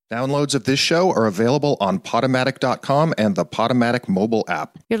Downloads of this show are available on Podomatic.com and the Podomatic mobile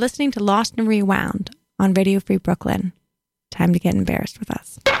app. You're listening to Lost and Rewound on Radio Free Brooklyn. Time to get embarrassed with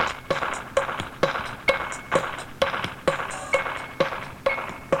us.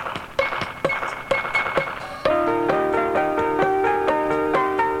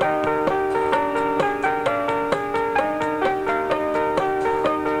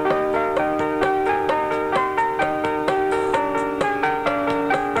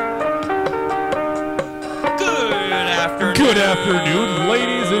 Good afternoon,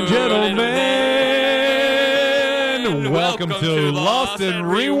 ladies and gentlemen. Welcome to Lost and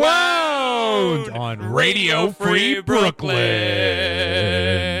Rewound on Radio Free Brooklyn.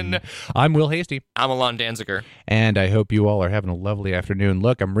 I'm Will Hasty. I'm Alon Danziger. And I hope you all are having a lovely afternoon.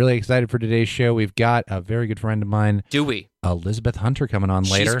 Look, I'm really excited for today's show. We've got a very good friend of mine. Do we? Elizabeth Hunter coming on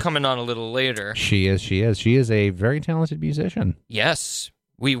later. She's coming on a little later. She is. She is a very talented musician. Yes.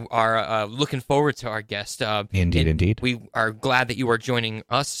 We are looking forward to our guest. Indeed. We are glad that you are joining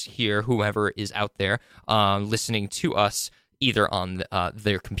us here, whoever is out there, listening to us either on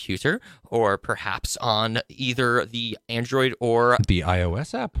their computer or perhaps on either the Android or the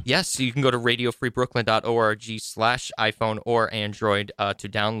iOS app. Yes, you can go to radiofreebrooklyn.org/iPhone or Android to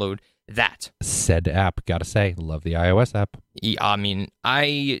download that. Said app. Gotta say, love the iOS app. I mean,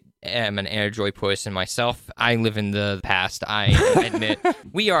 I am an Android person myself. I live in the past, I admit.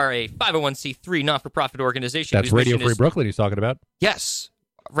 We are a 501c3 not-for-profit organization. That's Radio Free Brooklyn he's talking about. Yes.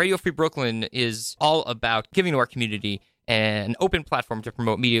 Radio Free Brooklyn is all about giving to our community an open platform to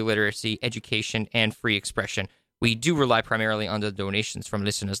promote media literacy, education, and free expression. We do rely primarily on the donations from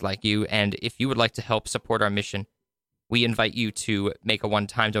listeners like you, and if you would like to help support our mission, we invite you to make a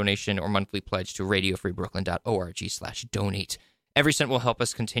one-time donation or monthly pledge to radiofreebrooklyn.org/donate. Every cent will help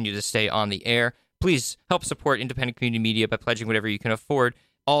us continue to stay on the air. Please help support independent community media by pledging whatever you can afford.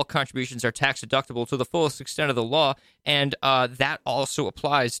 All contributions are tax deductible to the fullest extent of the law, and that also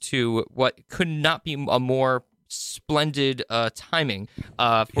applies to what could not be a more splendid timing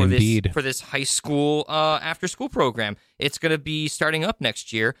for this high school after-school program. It's going to be starting up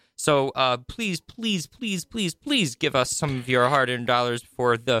next year, so please give us some of your hard-earned dollars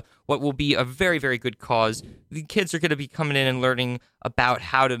for what will be a very, very good cause. The kids are going to be coming in and learning about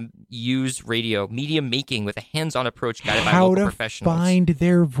how to use radio, media making with a hands-on approach guided by local professionals. How to find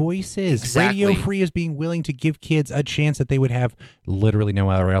their voices. Exactly. Radio Free is being willing to give kids a chance that they would have literally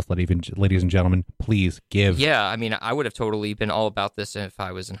nowhere else. Ladies and gentlemen, please give. Yeah, I mean, I would have totally been all about this if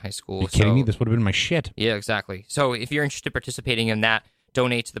I was in high school. Are you kidding me? This would have been my shit. Yeah, exactly. So if you're interested in participating in that,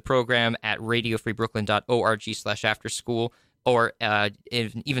 donate to the program at radiofreebrooklyn.org/afterschool, or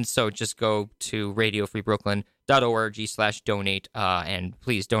even so, just go to radiofreebrooklyn.org/donate, and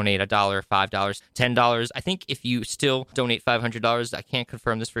please donate $1, $5, $10. I think if you still donate $500, I can't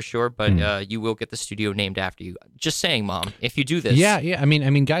confirm this for sure, but you will get the studio named after you. Just saying, Mom, if you do this. Yeah. I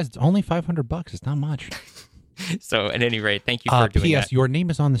mean, guys, it's only $500. It's not much. So, at any rate, thank you for doing P.S. that. Your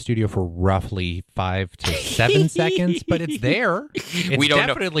name is on the studio for roughly 5 to 7 seconds, but it's there. It's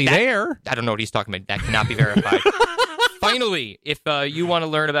definitely there. I don't know what he's talking about. That cannot be verified. Finally, if you want to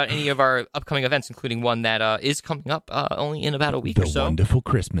learn about any of our upcoming events, including one that is coming up only in about a week or so. The Wonderful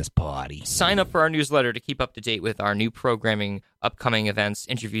Christmas Party. Sign up for our newsletter to keep up to date with our new programming, upcoming events,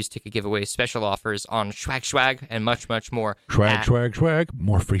 interviews, ticket giveaways, special offers on Swag, and much, much more. Swag.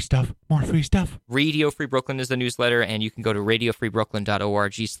 More free stuff. Radio Free Brooklyn is the newsletter, and you can go to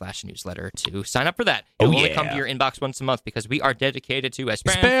radiofreebrooklyn.org/newsletter to sign up for that. It'll only come to your inbox once a month because we are dedicated to a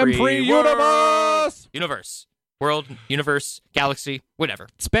spam-free universe. World, universe, galaxy, whatever.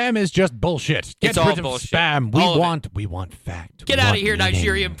 Spam is just bullshit. Get rid of bullshit. Spam. We want fact. Get out of here,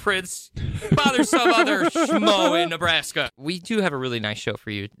 Nigerian prince. Bother some other schmo in Nebraska. We do have a really nice show for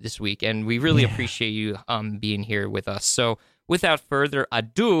you this week, and we really appreciate you being here with us. So, without further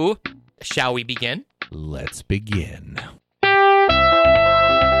ado, shall we begin? Let's begin.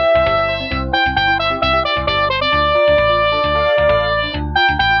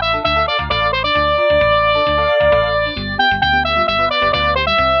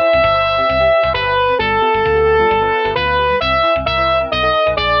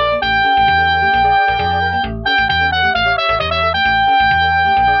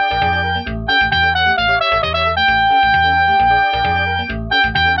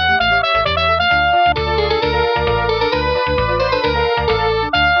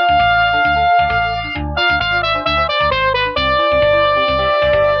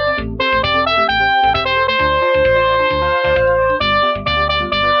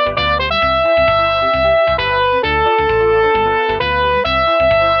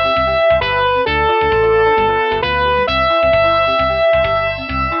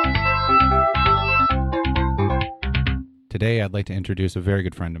 Today, I'd like to introduce a very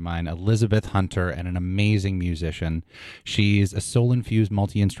good friend of mine, Elizabeth Hunter, and an amazing musician. She's a soul-infused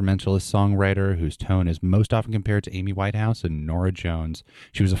multi-instrumentalist songwriter whose tone is most often compared to Amy Whitehouse and Norah Jones.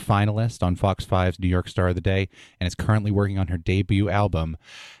 She was a finalist on Fox 5's New York Star of the Day and is currently working on her debut album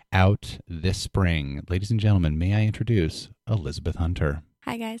out this spring. Ladies and gentlemen, may I introduce Elizabeth Hunter.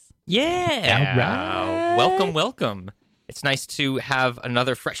 Hi, guys. Yeah. All right. Welcome. It's nice to have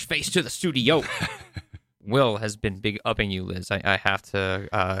another fresh face to the studio. Will has been big upping you, Liz. I have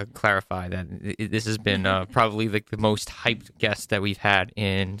to clarify that this has been probably the most hyped guest that we've had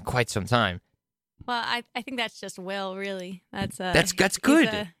in quite some time. Well, I think that's just Will, really. That's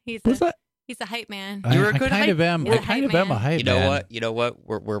good. He's a hype man. You're a good I kind of am. He's I a kind hype of am a man. hype You know man. what? You know what?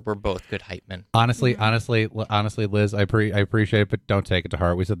 We're both good hype men. Honestly, Liz, I appreciate it, but don't take it to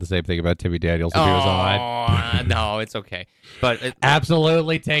heart. We said the same thing about Timmy Daniels if he was on. No, it's okay. But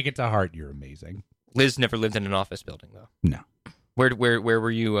Absolutely take it to heart. You're amazing. Liz never lived in an office building, though. No. Where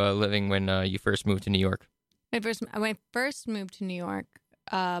were you living when you first moved to New York? When I first moved to New York,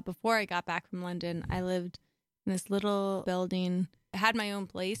 before I got back from London, I lived in this little building. I had my own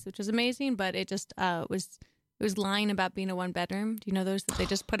place, which was amazing, but it just was lying about being a one bedroom. Do you know those that they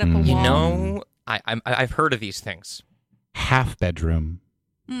just put up a wall? You know, I've heard of these things. Half bedroom.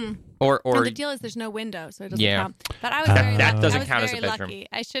 Or and the deal is there's no window, so it doesn't Yeah. count. But I was very That lucky. doesn't I was count as very a bedroom. lucky.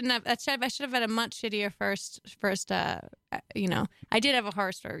 I shouldn't have. I should have had a much shittier first. I did have a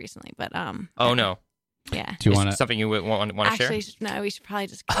horror story recently, but Oh no. yeah. Do you Is want it to? something you would want to share? Actually, no. We should probably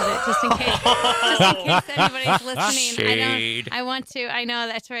just cut it, just in case anybody's listening. Shade. I want to. I know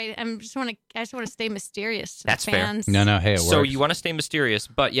that's right. I just want to stay mysterious to That's the fair. fans. No. Hey, it So works. you want to stay mysterious,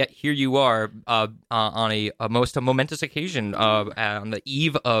 but yet here you are on a most momentous occasion on the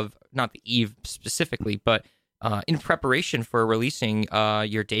eve of, not the eve specifically, but in preparation for releasing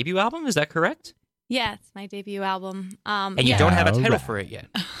your debut album. Is that correct? Yeah, it's my debut album. And you yeah. don't have a title Alright. for it yet.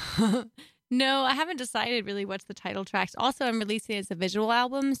 No, I haven't decided really what's the title tracks. Also, I'm releasing it as a visual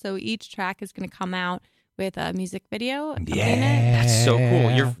album, so each track is going to come out with a music video. accompanying it. That's so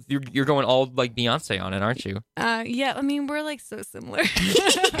cool. You're going all like Beyonce on it, aren't you? Yeah, I mean, we're like so similar.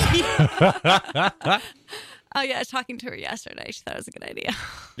 Oh, yeah, I was talking to her yesterday. She thought it was a good idea.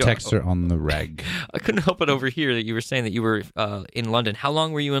 Text her on the reg. I couldn't help but overhear that you were saying that you were in London. How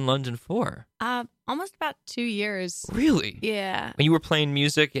long were you in London for? Almost about 2 years. Really? Yeah. When you were playing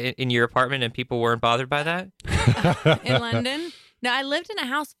music in your apartment and people weren't bothered by that? In London. No, I lived in a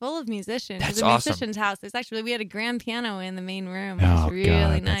house full of musicians. That's It was a awesome. musician's house. We had a grand piano in the main room. It Oh, was really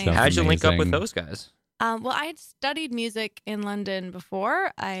God, that nice. sounds How'd you link up with amazing. those guys? Well, I had studied music in London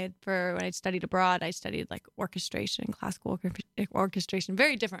before. When I studied abroad, I studied like orchestration, classical orchestration.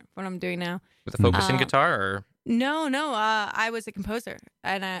 Very different from what I'm doing now. With a focus in guitar or? No. I was a composer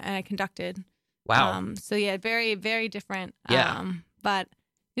and I conducted. Wow. So yeah, very, very different. Yeah. But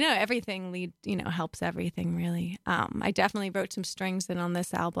everything helps everything really. I definitely wrote some strings in on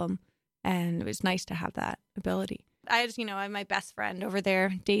this album, and it was nice to have that ability. I have my best friend over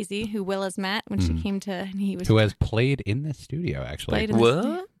there, Daisy, who Will has met when she came to. And he was Who has played in this studio, actually. played in the What?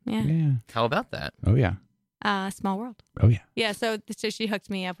 studio. Yeah. Yeah. How about that? Oh, yeah. Small World. Oh, yeah. Yeah. So she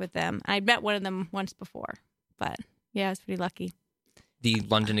hooked me up with them. I'd met one of them once before, but yeah, I was pretty lucky. The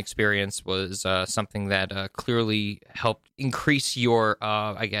London experience was something that clearly helped increase your,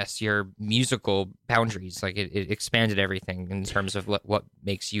 your musical boundaries. Like it expanded everything in terms of what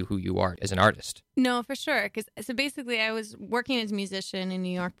makes you who you are as an artist. No, for sure. So basically, I was working as a musician in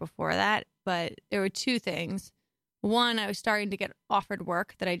New York before that, but there were two things. One, I was starting to get offered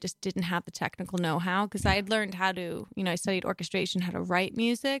work that I just didn't have the technical know-how because I had learned how to, I studied orchestration, how to write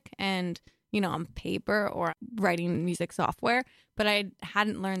music and, on paper or writing music software, but I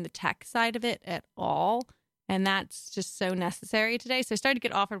hadn't learned the tech side of it at all. And that's just so necessary today. So I started to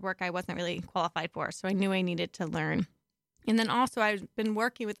get offered work I wasn't really qualified for. So I knew I needed to learn. And then also I've been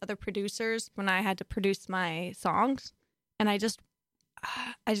working with other producers when I had to produce my songs. And I just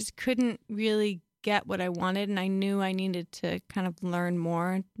couldn't really get what I wanted. And I knew I needed to kind of learn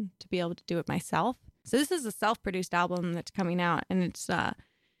more to be able to do it myself. So this is a self-produced album that's coming out. And it's,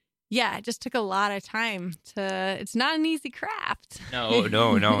 it just took a lot of time it's not an easy craft. No,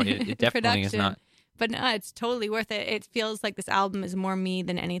 it definitely is not. But no, it's totally worth it. It feels like this album is more me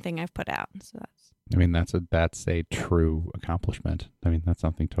than anything I've put out. So that's a true accomplishment. That's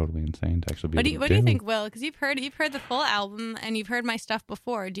something totally insane to actually be able to do. What do you think, Will? Because you've heard the full album and you've heard my stuff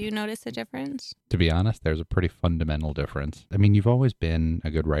before. Do you notice a difference? To be honest, there's a pretty fundamental difference. You've always been a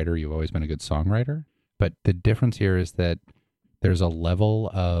good writer. You've always been a good songwriter. But the difference here is that there's a level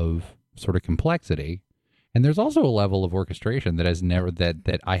of sort of complexity, and there's also a level of orchestration that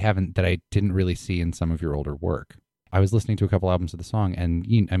I didn't really see in some of your older work. I was listening to a couple albums of the song, and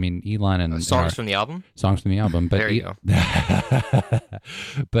Elon and songs from the album. Songs from the album, but there you go.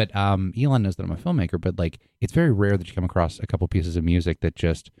 But Elon knows that I'm a filmmaker, but like it's very rare that you come across a couple pieces of music that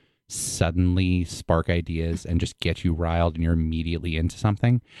just suddenly spark ideas and just get you riled, and you're immediately into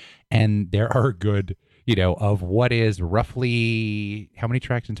something. And there are good, of what is roughly how many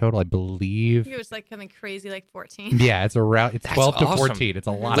tracks in total? I believe it was like something crazy, like 14. Yeah, it's 12 to 14. It's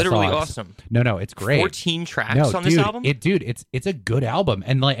a lot. Literally of songs. Awesome. No, it's great. 14 tracks on this album. It's a good album,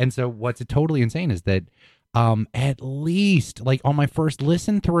 and so what's totally insane is that at least like on my first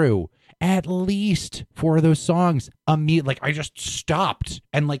listen through, at least 4 of those songs, like I just stopped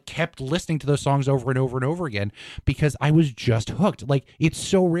and like kept listening to those songs over and over and over again because I was just hooked. Like it's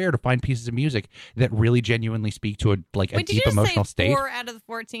so rare to find pieces of music that really genuinely speak to a deep emotional state. 4 out of the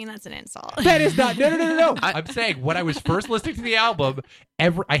 14? That's an insult. That is not. No. I'm saying when I was first listening to the album,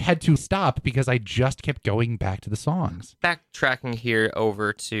 I had to stop because I just kept going back to the songs. Backtracking here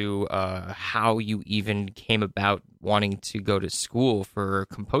over to how you even came about wanting to go to school for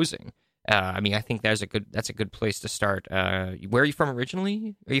composing. I think that's a good place to start. Where are you from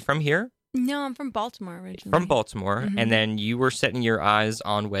originally? Are you from here? No, I'm from Baltimore originally. From Baltimore, and then you were setting your eyes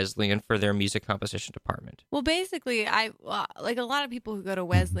on Wesleyan for their music composition department. Well, basically, like a lot of people who go to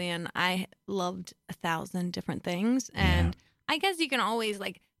Wesleyan, I loved 1,000 different things, and I guess you can always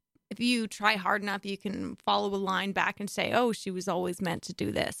if you try hard enough, you can follow a line back and say, oh, she was always meant to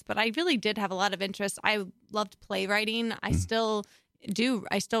do this. But I really did have a lot of interest. I loved playwriting. I still do.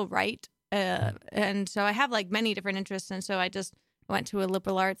 I still write. And so I have many different interests. And so I just went to a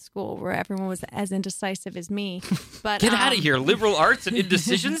liberal arts school where everyone was as indecisive as me. But get out of here. Liberal arts and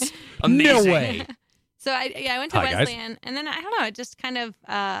indecisions? Amazing. No way. So I went to Wesleyan, and then I don't know, it just kind of,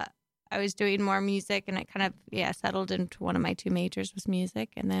 I was doing more music, and it kind of, settled into one of my 2 majors was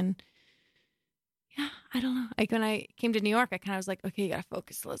music. And then, I don't know. When I came to New York, I kind of was like, okay, you got to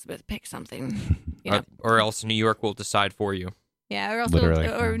focus, Elizabeth, pick something. Or else New York will decide for you. Yeah,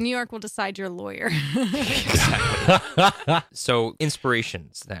 or New York will decide you're a lawyer. So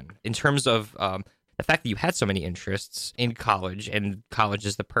inspirations then, in terms of the fact that you had so many interests in college, and college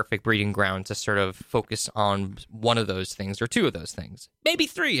is the perfect breeding ground to sort of focus on one of those things or 2 of those things, maybe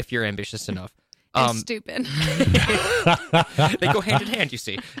 3 if you're ambitious enough. Stupid. They go hand in hand, you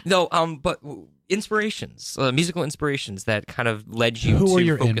see. No, but inspirations, musical inspirations that kind of led you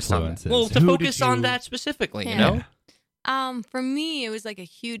to focus on that. Well, to focus on that specifically, For me, it was like a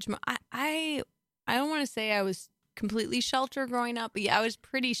huge. I don't want to say I was completely sheltered growing up, but I was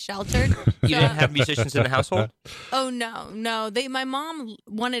pretty sheltered. You didn't have musicians in the household? Oh no. My mom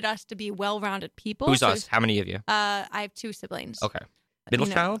wanted us to be well-rounded people. Who's us? How many of you? I have 2 siblings. Okay. Middle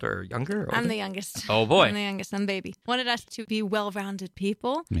child or younger? Or I'm the youngest. Oh boy. I'm the youngest. I'm baby. Wanted us to be well-rounded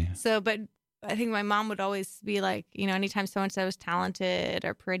people. Yeah. So, but I think my mom would always be like, anytime someone said was talented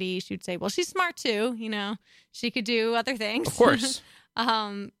or pretty, she'd say, well, she's smart too. She could do other things. Of course.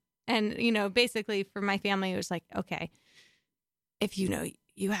 And, basically for my family, it was like, okay, if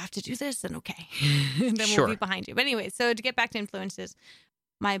you have to do this, then okay. Then Sure. we'll be behind you. But anyway, so to get back to influences,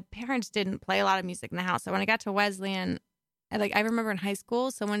 my parents didn't play a lot of music in the house. So when I got to Wesleyan, I remember in high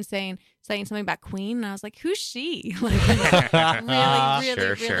school someone saying something about Queen, and I was like, "Who's she?" Really Sure.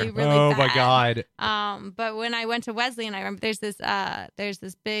 really Oh bad. my god. But when I went to Wesleyan, I remember there's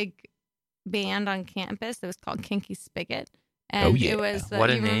this big band on campus that was called Kinky Spigot, and it was what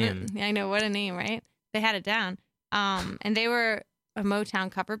a you remember- name! I know, what a name, right? They had it down. And they were a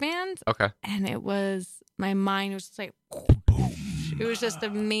Motown cover band. Okay. And it was, my mind was just like, it was just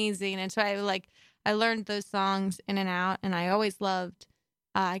amazing. And so I learned those songs in and out, and I always loved,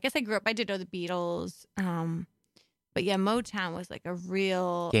 I guess I did know the Beatles. But yeah, Motown was like a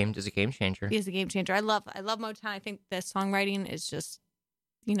real game changer. Is a game changer. I love Motown. I think the songwriting is just,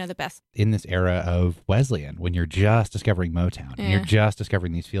 the best. In this era of Wesleyan, when you're just discovering Motown and you're just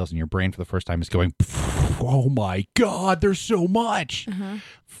discovering these feels, and your brain for the first time is going, oh my god, there's so much.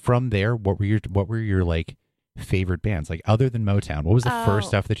 From there, what were your favorite bands, other than Motown? What was the first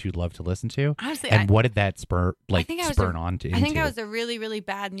stuff that you loved to listen to? Honestly, and what did that spur on to? I think I was a really, really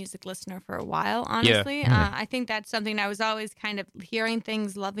bad music listener for a while, honestly. I think that's something I was always kind of hearing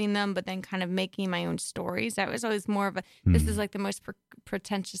things, loving them, but then kind of making my own stories. I was always more of a, this is the most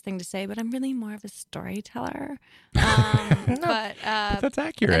pretentious thing to say, but I'm really more of a storyteller. But that's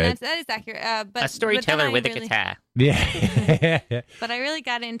accurate. That is accurate. But a storyteller with a guitar. Yeah. But I really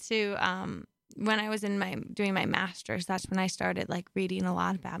got into, when I was doing my master's, that's when I started reading a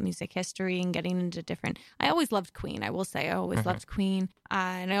lot about music history and getting into different. I always loved Queen. I will say I always loved Queen,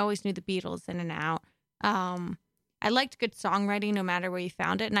 and I always knew the Beatles in and out. I liked good songwriting no matter where you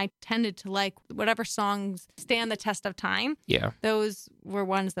found it. And I tended to like whatever songs stand the test of time. Yeah. Those were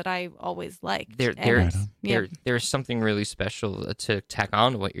ones that I always liked. There's something really special to tack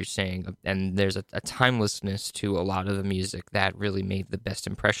on to what you're saying. And there's a timelessness to a lot of the music that really made the best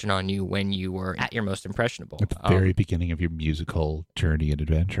impression on you when you were at your most impressionable. At the very beginning of your musical journey and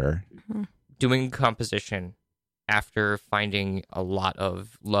adventure. Doing composition after finding a lot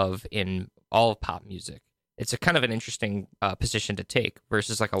of love in all of pop music. It's a kind of an interesting position to take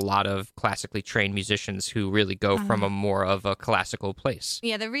versus like a lot of classically trained musicians who really go from a more of a classical place.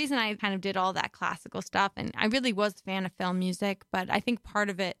 Yeah, the reason I kind of did all that classical stuff, and I really was a fan of film music, but I think part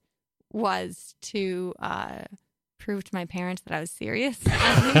of it was to prove to my parents that I was serious.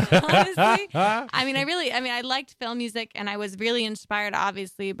 Honestly, I liked film music, and I was really inspired,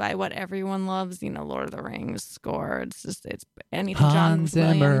 obviously, by what everyone loves. Lord of the Rings score. It's anything John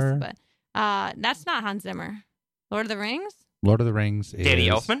Williams, but. That's not Hans Zimmer. Lord of the Rings? Lord of the Rings is... Danny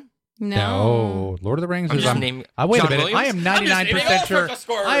Elfman? No. Lord of the Rings I'm is... just naming wait John a minute. Williams? I am 99% sure.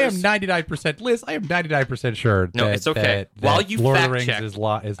 I am 99%. Liz, I am 99% sure No, it's okay. While you Lord of the Rings check,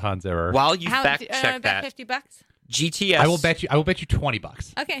 is Hans Zimmer. While you fact check that... $50? GTS... I will bet you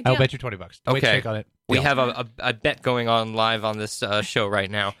 $20. Okay, deal. I will bet you $20. Okay. Check on it. We have a bet going on live on this show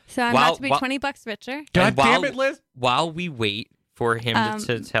right now. So I'm about to be $20 richer. God damn it, Liz. While we wait for him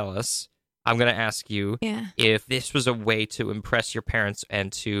to tell us... I'm going to ask you if this was a way to impress your parents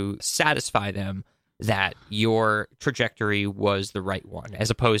and to satisfy them that your trajectory was the right one, as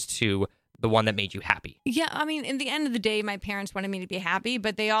opposed to the one that made you happy. Yeah, I mean, in the end of the day, my parents wanted me to be happy,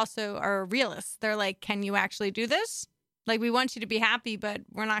 but they also are realists. They're like, can you actually do this? Like, we want you to be happy, but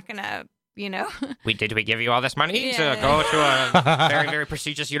we're not going to, Did we give you all this money to go to a very, very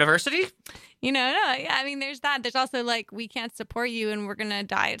prestigious university? I mean, there's that. There's also like, we can't support you and we're going to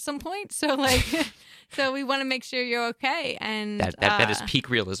die at some point. So like, so we want to make sure you're okay. And that is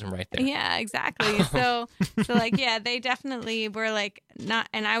peak realism right there. Yeah, exactly. So like, yeah, they definitely were like not,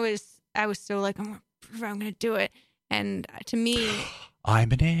 and I was so like, I'm going to do it. And to me,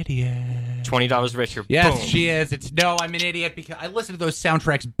 I'm an idiot. $20 richer. Yes, Boom. she is. I'm an idiot because I listen to those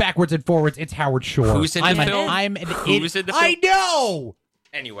soundtracks backwards and forwards. It's Howard Shore. Who's in the film? I'm an idiot. Who's in the film? I know.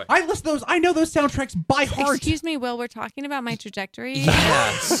 Anyway, I listen to those. I know those soundtracks by heart. Excuse me, Will. We're talking about my trajectory.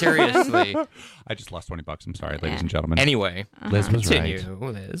 Yeah, seriously. I just lost $20. I'm sorry, ladies and gentlemen. Anyway, Liz was continue,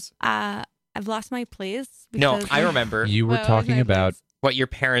 right. Liz. I've lost my place. No, I remember. You were talking about what your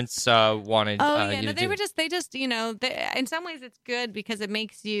parents wanted. Oh yeah, you no, to they do. were just in some ways it's good because it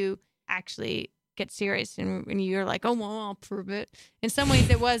makes you actually get serious and you're like, oh well, I'll prove it. In some ways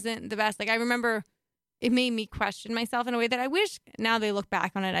it wasn't the best. Like I remember it made me question myself in a way that I wish now they look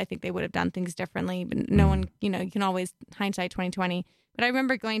back on it, I think they would have done things differently. But no one, you can always hindsight 2020. But I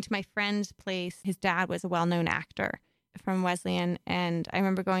remember going to my friend's place. His dad was a well-known actor from Wesleyan, and I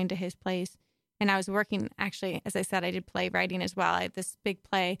remember going to his place. And I was working, actually, as I said, I did playwriting as well. I had this big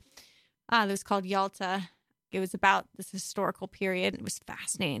play that was called Yalta. It was about this historical period. It was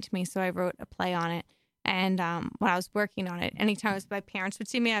fascinating to me, so I wrote a play on it. And when I was working on it, anytime my parents would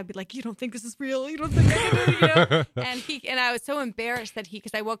see me, I'd be like, "You don't think this is real? You don't think I can do it?" And I was so embarrassed that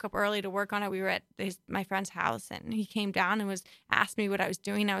because I woke up early to work on it. We were at my friend's house, and he came down and asked me what I was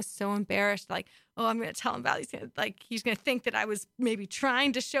doing. I was so embarrassed, like, "Oh, I'm going to tell him about these." He's going to think that I was maybe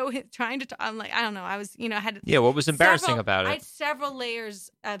trying to show him, I'm like, I don't know. I was, I had what was embarrassing about it? I had several layers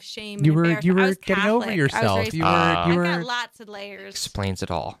of shame. You were I was getting over Catholic. yourself. I've got lots of layers. Explains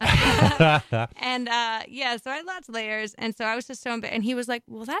it all. And so I had lots of layers, and so I was just so embarrassed. And he was like,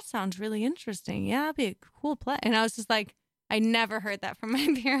 "Well, that sounds really interesting. Yeah, it'd be a cool play." And I was just like, I never heard that from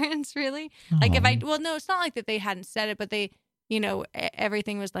my parents, really. Like no, it's not like that they hadn't said it, but they,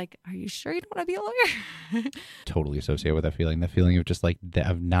 everything was like, "Are you sure you don't want to be a lawyer?" Totally associate with that feeling of just like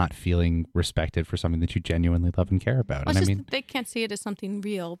of not feeling respected for something that you genuinely love and care about. Well, and they can't see it as something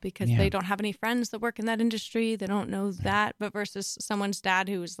real because they don't have any friends that work in that industry. They don't know that. But versus someone's dad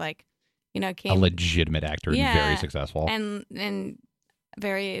who was like, came a legitimate actor and very successful and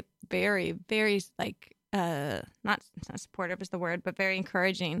very, very, very like not supportive is the word, but very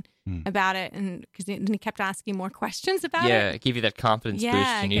encouraging about it, and because he kept asking more questions about it. Yeah, it gave you that confidence boost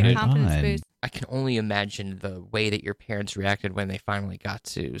you needed. needed. Confidence boost. I can only imagine the way that your parents reacted when they finally got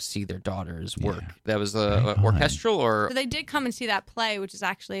to see their daughter's work. That was orchestral, or so they did come and see that play, which is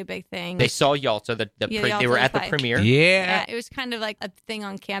actually a big thing. They saw Yalta. They were at the premiere. Yeah, it was kind of like a thing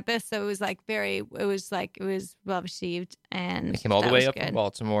on campus, so it was like it was well received, and they came all the way up from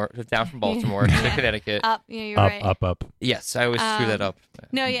Baltimore, down from Baltimore to Connecticut. Up, you're right. Up. Yes, I always screw that up.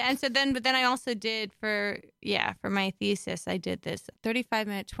 No, yeah, and so then I also did for my thesis, I did this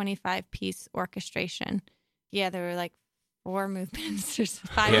 35-minute, 25-piece orchestration there were like 4 movements or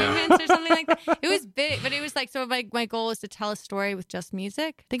 5 movements or something like that. It was big, but it was like, so my goal was to tell a story with just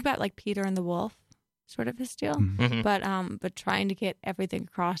music. Think about like Peter and the Wolf, sort of his deal, but trying to get everything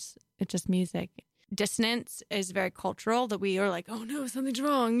across with just music. Dissonance is very cultural, that we are like, oh no, something's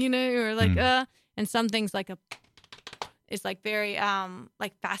wrong, or like, and some things like it's like very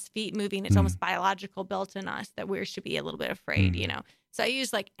like fast feet moving. It's almost biological, built in us, that we should be a little bit afraid, So I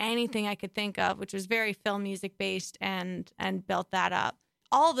used like anything I could think of, which was very film music based, and built that up.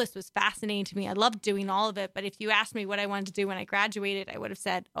 All of this was fascinating to me. I loved doing all of it. But if you asked me what I wanted to do when I graduated, I would have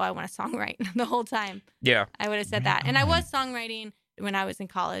said, oh, I want to songwrite the whole time. Yeah. I would have said that. And I was songwriting when I was in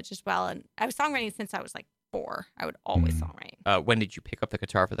college as well. And I was songwriting since I was like 4. I would always songwrite. When did you pick up the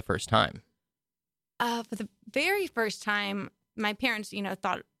guitar for the first time? For the very first time, my parents,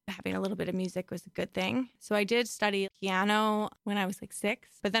 thought having a little bit of music was a good thing. So I did study piano when I was like 6,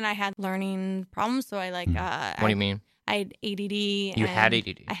 but then I had learning problems. So I like, what do you mean? I had ADD. You had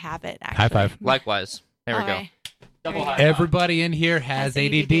ADD? I have it, actually. High five. Likewise. There we go. Double high. Everybody in here has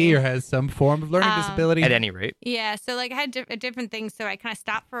ADD or has some form of learning disability. At any rate. Yeah. So like I had different things. So I kind of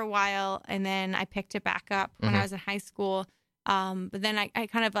stopped for a while, and then I picked it back up when I was in high school. But then I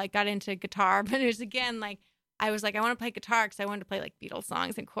kind of like got into guitar, but it was again like, I was like, I want to play guitar because I wanted to play like Beatles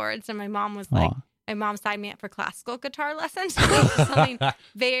songs and chords. And my mom was like, my mom signed me up for classical guitar lessons. So it was something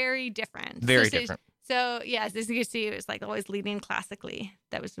very different. Very different. So yeah, as you can see, it was like always leading classically.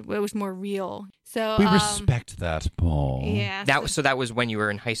 It was more real. So we respect that, Paul. Yeah. That was when you were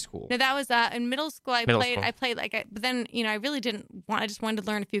in high school. No, that was in middle school. I played like, but then I really didn't want. I just wanted to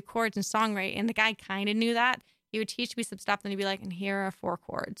learn a few chords and songwrite, and the guy kind of knew that. He would teach me some stuff, and he'd be like, and here are 4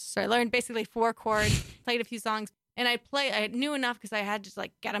 chords. So I learned basically 4 chords, played a few songs, and I knew enough because I had to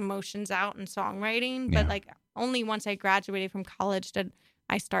like get emotions out in songwriting. But like only once I graduated from college did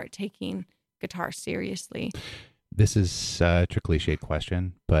I start taking guitar seriously. This is such a cliched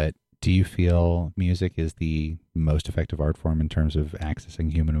question, but do you feel music is the most effective art form in terms of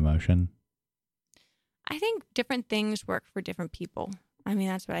accessing human emotion? I think different things work for different people. I mean,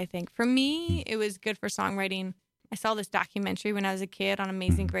 that's what I think. For me, it was good for songwriting. I saw this documentary when I was a kid on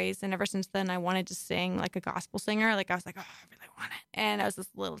Amazing Grace, and ever since then, I wanted to sing like a gospel singer. Like I was like, oh, I really want it. And I was this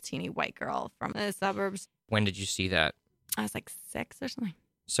little teeny white girl from the suburbs. When did you see that? I was like 6 or something.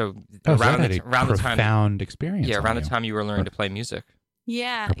 So around the time, profound experience. Yeah, around the time you were learning to play music.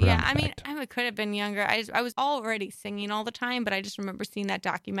 Yeah. I mean, I could have been younger. I was already singing all the time, but I just remember seeing that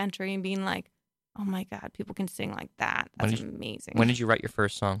documentary and being like, oh my God, people can sing like that. That's amazing. When did you write your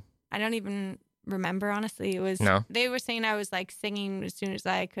first song? I don't even remember, honestly. They were saying I was like singing as soon as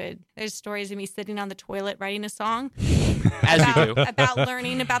I could. There's stories of me sitting on the toilet writing a song. As you do. About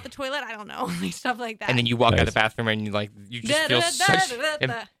learning about the toilet. I don't know. Stuff like that. And then you walk out of the bathroom and you just feel such...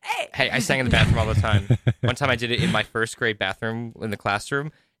 Hey, I sang in the bathroom all the time. One time I did it in my first grade bathroom in the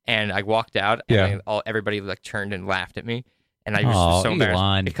classroom, and I walked out and everybody like turned and laughed at me. And I was so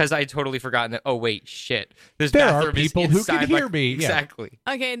embarrassed because I had totally forgotten that. Oh wait, shit! There are people who can hear me. Exactly.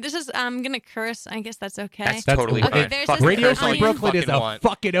 Okay, this is. I'm gonna curse. I guess that's okay. That's totally okay. fine. There's Radio Free Brooklyn is a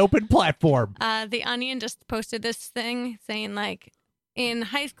fucking open platform. The Onion just posted this thing saying like, in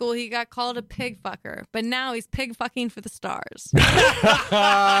high school he got called a pig fucker, but now he's pig fucking for the stars.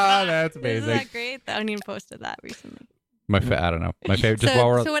 That's amazing. Isn't that great? The Onion posted that recently. I don't know. My favorite.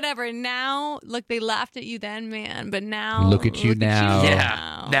 So whatever. Now, look, they laughed at you then, man. But now, look at you now.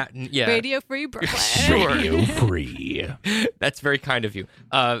 Yeah. Radio Free Brooklyn. Sure. Radio Free. That's very kind of you.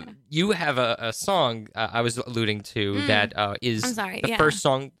 You have a song I was alluding to that is the first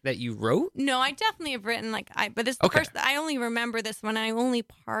song that you wrote. No, I definitely have written but this is the first. I only remember this one. I only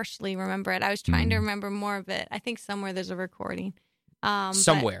partially remember it. I was trying to remember more of it. I think somewhere there's a recording.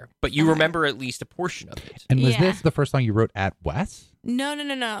 Somewhere, but you remember at least a portion of it. And was this the first song you wrote at Wes?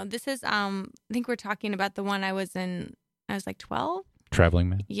 No. This is I think we're talking about the one I was in. I was like 12. Traveling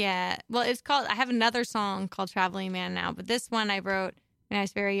Man. Yeah. Well, it's called. I have another song called Traveling Man now, but this one I wrote when I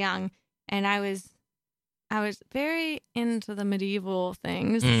was very young, and I was very into the medieval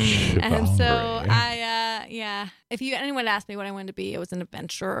things, and so if anyone asked me what I wanted to be, it was an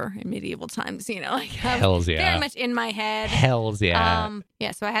adventurer in medieval times. Hells yeah, very much in my head. Hells yeah.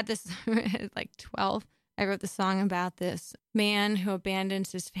 So I had this like 12. I wrote the song about this man who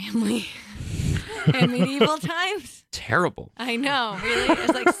abandons his family in medieval times. Terrible. I know, really.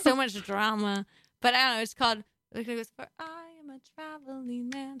 It's like so much drama, but I don't know. It's called. It goes for I am a traveling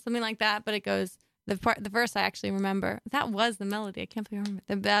man, something like that. But it goes. The verse I actually remember. That was the melody. I can't believe I remember.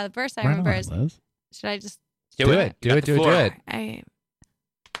 The verse I remember is. Should I just do it? Do it. It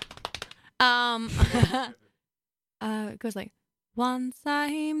goes like, once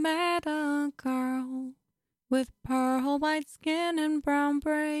I met a girl with pearl white skin and brown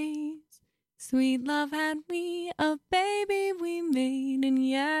braids. Sweet love had we, a baby we made, and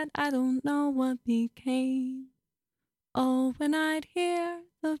yet I don't know what became. Oh, when I'd hear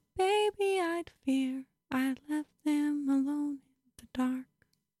the baby I'd fear, I left them alone in the dark.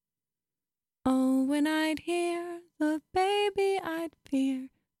 Oh, when I'd hear the baby I'd fear,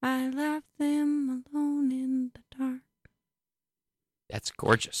 I left them alone in the dark. That's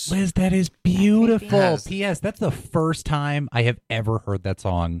gorgeous. Liz, that is beautiful. Yes. P.S. That's the first time I have ever heard that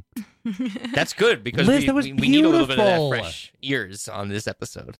song. That's good because Liz, that was we need a little bit of that beautiful. fresh ears on this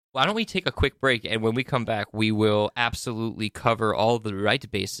episode. Why don't we take a quick break, and when we come back, we will absolutely cover all the right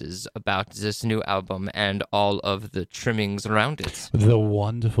bases about this new album and all of the trimmings around it. The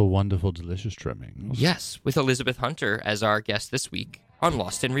wonderful, wonderful, delicious trimmings. Yes, with Elizabeth Hunter as our guest this week on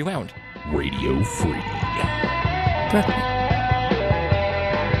Lost and Rewound. Radio free. Brooklyn.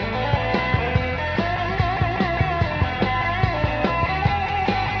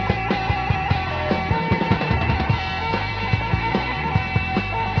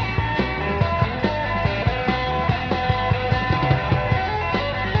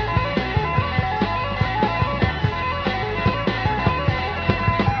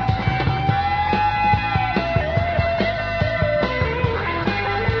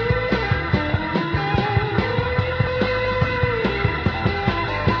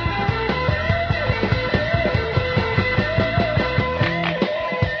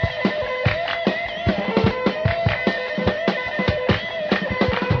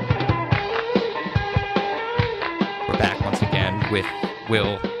 With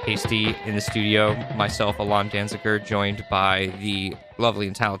Will Hasty in the studio, myself, Alon Danziger, joined by the lovely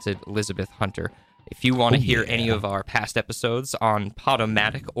and talented Elizabeth Hunter. If you want to hear any of our past episodes on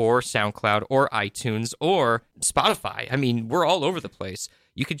Podomatic or SoundCloud or iTunes or Spotify, I mean, we're all over the place.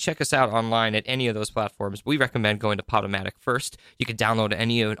 You can check us out online at any of those platforms. We recommend going to Podomatic first. You can download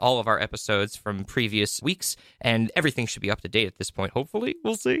any and all of our episodes from previous weeks, and everything should be up to date at this point, hopefully.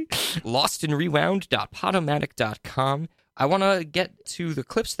 We'll see. lostandrewound.podomatic.com. I want to get to the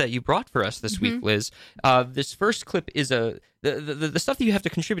clips that you brought for us this week, Liz. This first clip is the stuff that you have to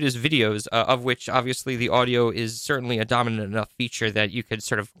contribute is videos, of which obviously the audio is certainly a dominant enough feature that you could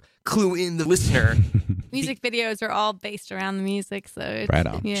sort of clue in the listener. Music videos are all based around the music, so it's, Right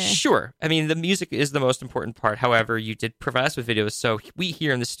on. Yeah. Sure. I mean, the music is the most important part. However, you did provide us with videos, so we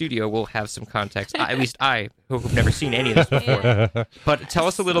here in the studio will have some context. At least I, who have never seen any of this before. But tell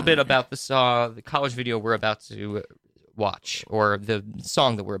us a little bit about the college video we're about to watch, or the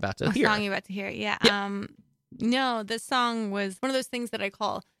song that we're about to hear. The song you're about to hear, yeah. No, this song was one of those things that I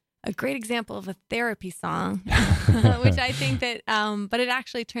call a great example of a therapy song, which I think that, but it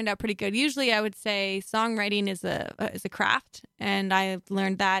actually turned out pretty good. Usually I would say songwriting is a craft, and I've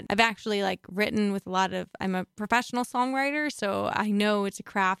learned that. I've actually written with I'm a professional songwriter, so I know it's a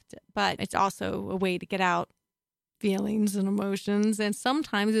craft, but it's also a way to get out feelings and emotions, and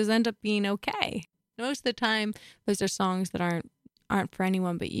sometimes those end up being okay. Most of the time, those are songs that aren't for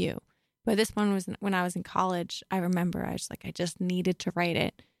anyone but you. But this one was when I was in college. I remember I was I just needed to write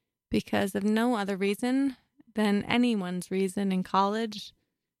it because of no other reason than anyone's reason in college.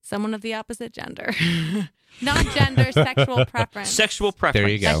 Someone of the opposite gender. Not gender, sexual preference. Sexual preference. There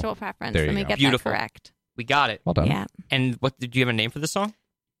you go. Sexual preference. There you Let me go. get Beautiful. that correct. We got it. Well done. Yeah. And did you have a name for the song?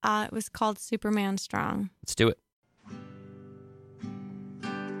 It was called Superman Strong. Let's do it.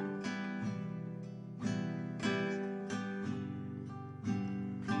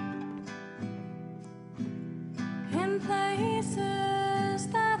 In places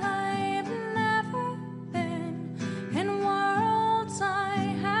that I've never been, in worlds I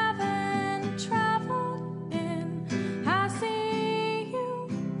haven't traveled in, I see you,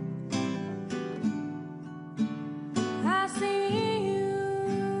 I see you.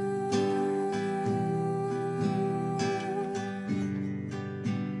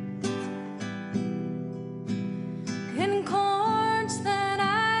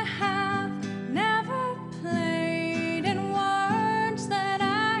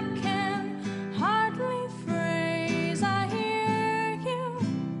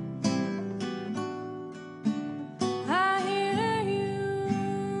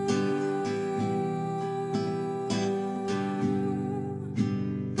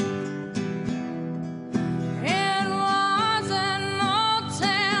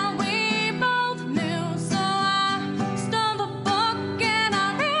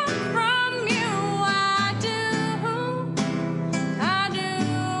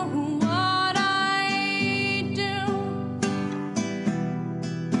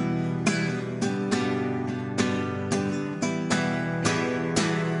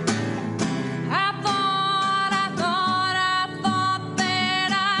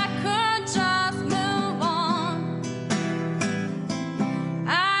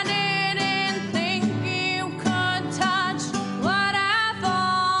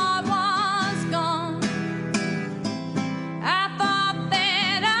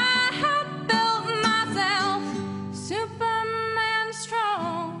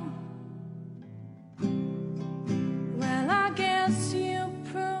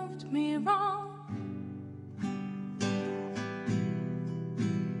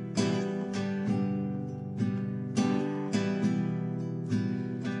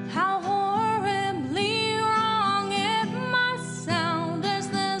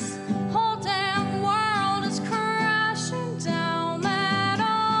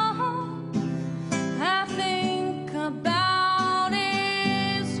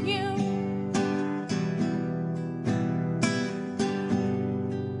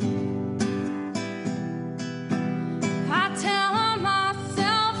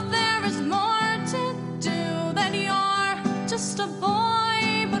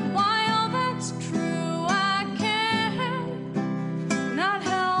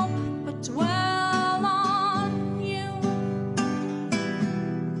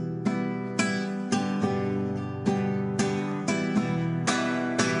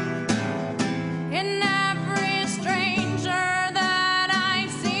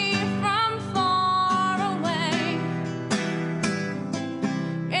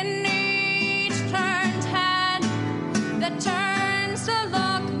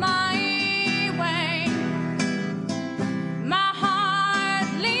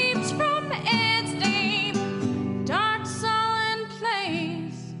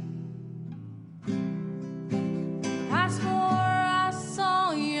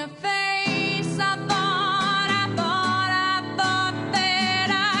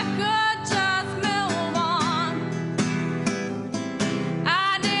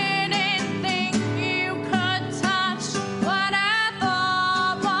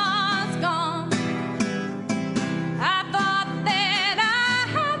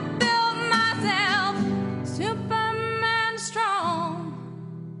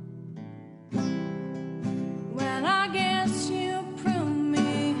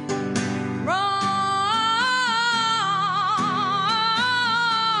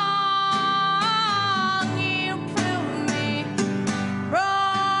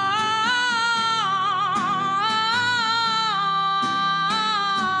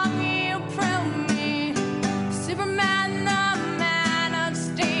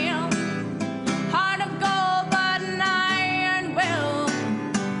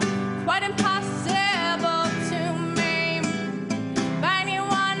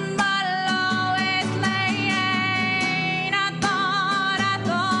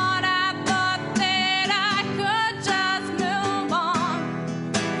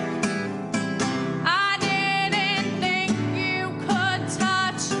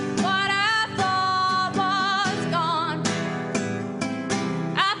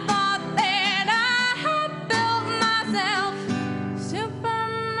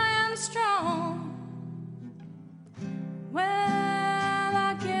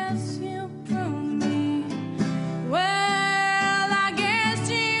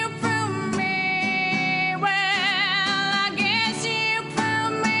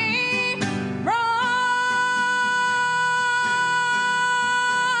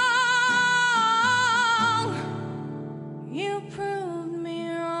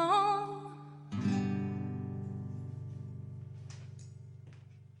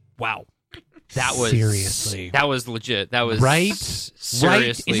 Wow. That was seriously. That was legit. That was right. Seriously.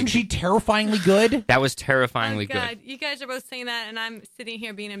 Right? Isn't she terrifyingly good? That was terrifyingly God, good. you guys are both saying that, and I'm sitting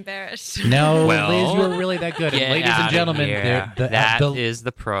here being embarrassed. No, Well, Liz, you were really that good. And Get ladies outta and gentlemen, here. That is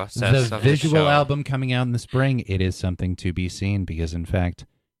the process. The of visual the show. album coming out in the spring. It is something to be seen because, in fact,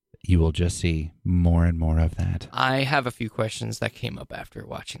 you will just see more and more of that. I have a few questions that came up after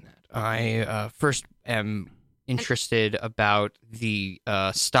watching that. I first am interested about the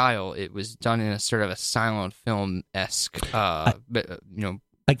style. It was done in a sort of a silent film-esque, I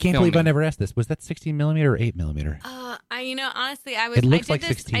can't believe I never asked this. Was that 16 millimeter or 8 millimeter? Honestly, It looks like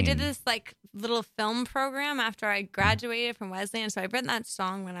 16. I did this like little film program after I graduated from Wesleyan. So I written that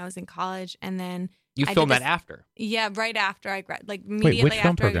song when I was in college, and then You I filmed did that after. Yeah, right after I immediately Wait, which film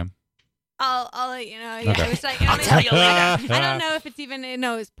after program? I'll let you know. Yeah, Okay. it was like, I'll tell you later. I don't know if it's even.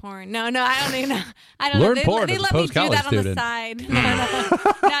 No, it's porn. No, I don't even know. I don't Learn know. porn They as a let me do post-college that on the student. side. No.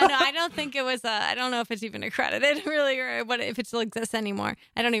 I don't think it was. I don't know if it's even accredited really, or what if it still exists anymore.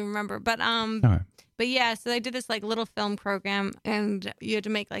 I don't even remember. But Okay. But yeah, so I did this like little film program, and you had to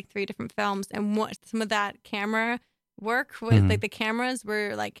make like 3 different films, and some of that camera work with like the cameras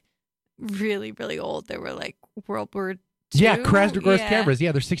were like really, really old. They were like World War II. Yeah, Krasnogorsk cameras.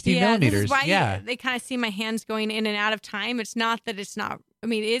 Yeah, they're 16 millimeters. This is why yeah. they kind of see my hands going in and out of time. It's not that it's not. I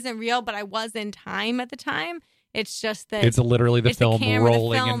mean, it isn't real, but I was in time at the time. It's just that It's literally the it's film camera,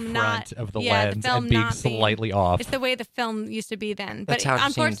 rolling film in not- front of the yeah, the lens film and being not being- slightly off. it's the way the film used to be then. That's But how it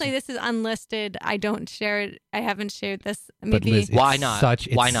unfortunately, seems. this is unlisted. I don't share it. I haven't shared this. But Maybe Liz, Why it's not? Such,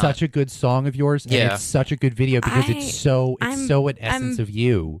 it's Why not? such a good song of yours, and Yeah. it's such a good video because it's so an essence of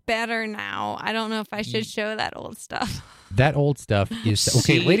you. better now. I don't know if I should show that old stuff. That old stuff is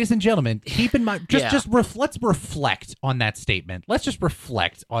okay, See? ladies and gentlemen. Keep in mind, Yeah. let's reflect on that statement. Let's just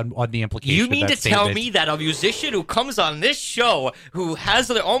reflect on the implication. You of mean that to tell statement. me that a musician who comes on this show who has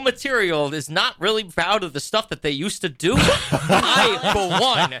their own material is not really proud of the stuff that they used to do? I, for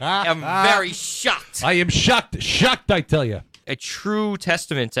one, am very shocked. I am shocked, I tell you. A true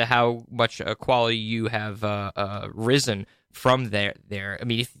testament to how much quality you have risen from there. I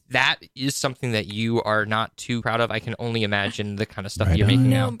mean, if that is something that you are not too proud of, I can only imagine the kind of stuff Right you're making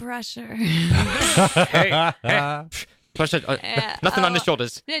No now. pressure. Hey, push it, nothing on the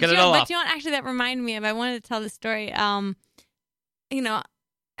shoulders. Yeah, Get it all but off. you know what? Actually, that reminded me of. I wanted to tell the story.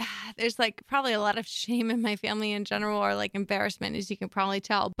 There's like probably a lot of shame in my family in general, or like embarrassment, as you can probably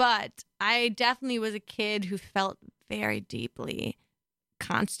tell. But I definitely was a kid who felt very deeply,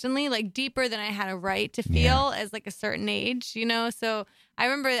 constantly, like deeper than I had a right to feel as like a certain age, So I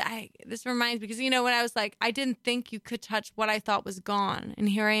remember this reminds me because, when I was like, I didn't think you could touch what I thought was gone. And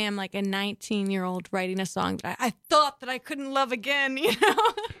here I am like a 19-year-old writing a song that I thought that I couldn't love again,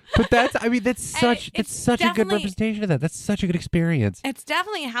 But that's such a good definitely- representation of that. That's such a good experience. It's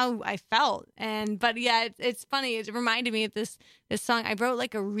definitely how I felt. But yeah, it's funny. It reminded me of this song. I wrote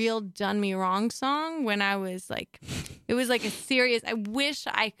like a real Done Me Wrong song when I was like, it was like a serious, I wish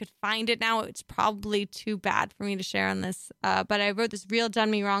I could find it now. It's probably too bad for me to share on this. But I wrote this real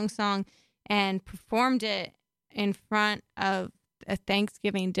Done Me Wrong song and performed it in front of a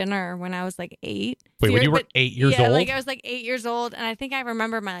Thanksgiving dinner when I was like 8. Wait, when you were 8 years yeah, old? like I was like 8 years old, and I think I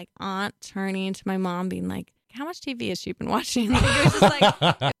remember my like aunt turning to my mom, being like, "How much TV has she been watching?" Like, it was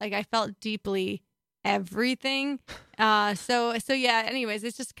just like I felt deeply everything. So yeah. Anyways,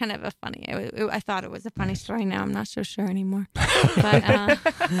 it's just kind of a funny. I thought it was a funny story. Now I'm not so sure anymore. But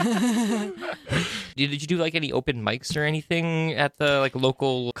Did you do like any open mics or anything at the like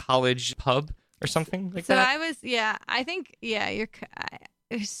local college pub or something like so that? I was. Yeah, I think. Yeah, you're.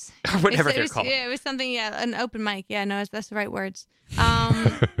 It was, Whatever it they're was, called. Yeah, it was something. Yeah, an open mic. Yeah, no, that's the right words.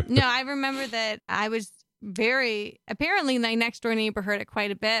 No, I remember that I was apparently my next door neighbor heard it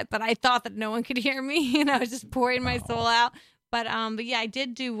quite a bit, but I thought that no one could hear me, and I was just pouring my soul out. But yeah, I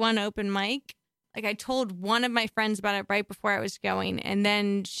did do one open mic. Like I told one of my friends about it right before I was going, and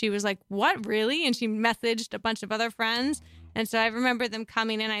then she was like, "What, really?" And she messaged a bunch of other friends, and so I remember them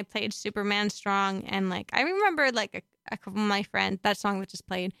coming in. I played Superman Strong, and like I remember like a couple of my friends, that song that just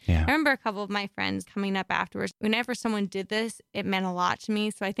played. Yeah. I remember a couple of my friends coming up afterwards. Whenever someone did this, it meant a lot to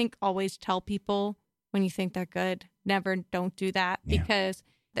me. So I think always tell people when you think they're good, don't do that, Yeah. because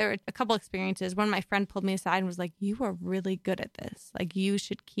there were a couple experiences. One of my friend pulled me aside and was like, "You are really good at this. Like, you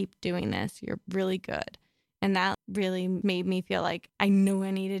should keep doing this. You're really good." And that really made me feel like I knew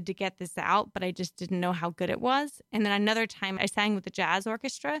I needed to get this out, but I just didn't know how good it was. And then another time I sang with the jazz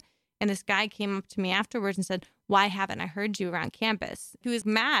orchestra, and this guy came up to me afterwards and said, "Why haven't I heard you around campus?" He was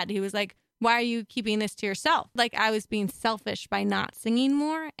mad. He was like, why are you keeping this to yourself? Like I was being selfish by not singing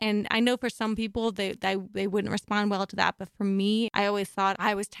more. And I know for some people, they wouldn't respond well to that. But for me, I always thought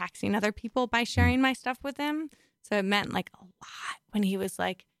I was taxing other people by sharing my stuff with him. So it meant like a lot when he was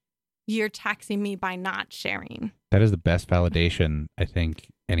like, you're taxing me by not sharing. That is the best validation I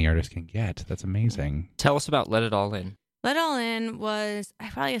think any artist can get. That's amazing. Tell us about Let It All In. Let It All In was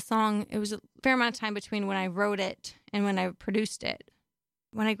probably a song. It was a fair amount of time between when I wrote it and when I produced it.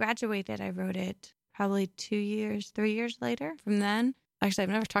 When I graduated, I wrote it probably 3 years later from then. Actually, I've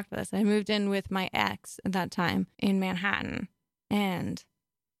never talked about this. I moved in with my ex at that time in Manhattan. And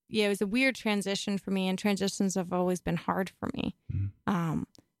yeah, it was a weird transition for me. And transitions have always been hard for me.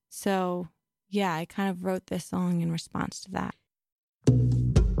 So yeah, I kind of wrote this song in response to that.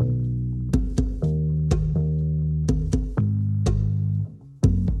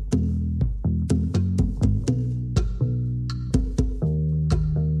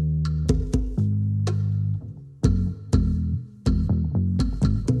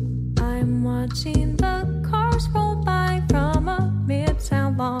 I'm watching the cars roll by from a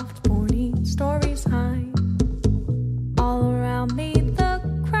midtown loft 40 stories high. All around me the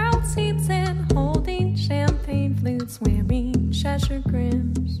crowd seats and holding champagne flutes, wearing Cheshire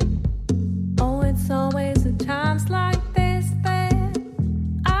Grims. Oh, it's always at times like this that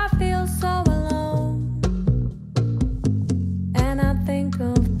I feel so alone. And I think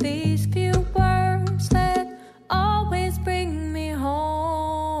of these few words that always bring me home.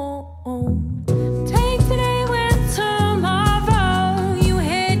 Take today with tomorrow. You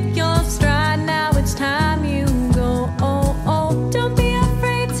hit your stride, now it's time you go. Don't be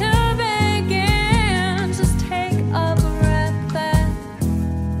afraid to begin. Just take a breath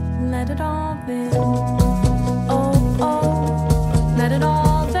and let it all in. Let it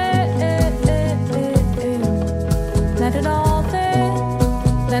all in. Let it all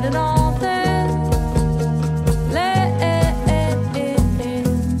in. Let it all in.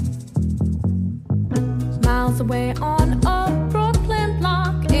 Miles away on a Brooklyn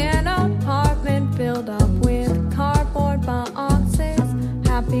block, an apartment filled up with cardboard boxes.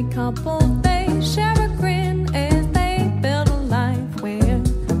 Happy couple, they share a grin as they build a life where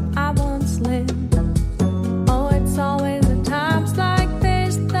I once lived. Oh, it's always at times like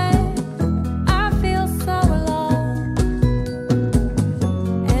this that I feel so alone.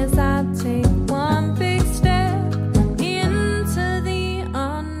 As I take one big step into the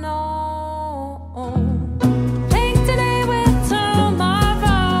unknown. Take today with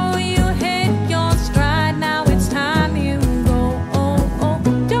tomorrow. You hit your stride, now it's time you go.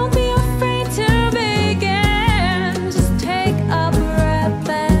 Don't be afraid to begin. Just take a breath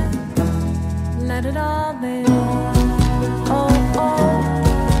and let it all in.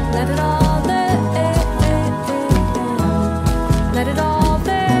 Let it all in. Let it all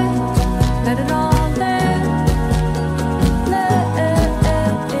in. Let it all in.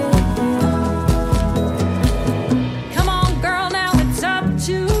 Come on, girl, now it's up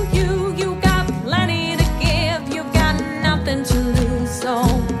to you. You got plenty to give. You got nothing to lose. So,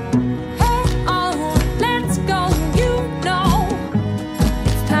 hey, let's go. You know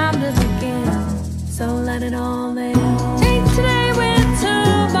it's time to begin. So let it all in. Take today with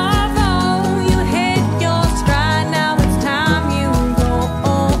tomorrow. You hit your stride, now it's time you go.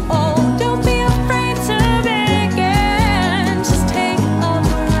 Don't be afraid to begin. Just take a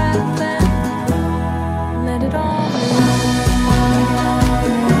breath and let it all in.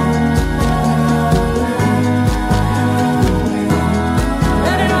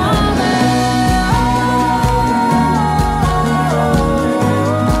 Let it all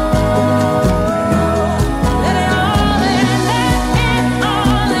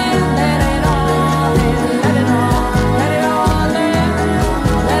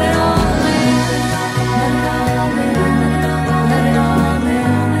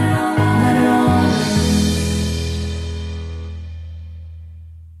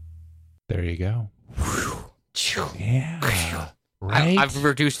There you go. Yeah. Right? I've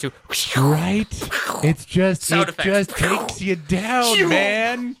reduced to Right? It's just Sound it effects. just takes you down,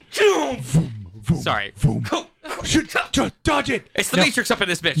 man. Sorry. Dodge it. It's the No, Matrix up in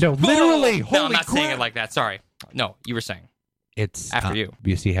this bitch. No, literally. No, Holy I'm not saying crap. it like that. Sorry. No, you were saying. It's After you.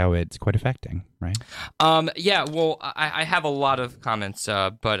 You see how it's quite affecting, right? Yeah, well, I have a lot of comments,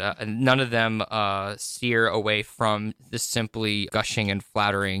 but none of them steer away from the simply gushing and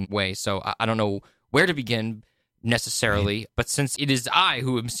flattering way. So I don't know where to begin necessarily, but since it is I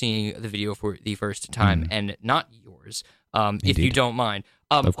who am seeing the video for the first time and not yours, if you Indeed. don't mind,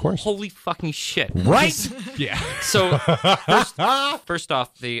 Of course. Holy fucking shit. Right? Yeah. So, first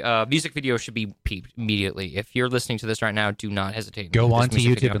off, the music video should be peeped immediately. If you're listening to this right now, do not hesitate. Go on This to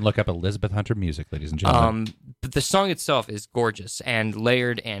music YouTube video. and look up Elizabeth Hunter music, ladies and gentlemen. But the song itself is gorgeous and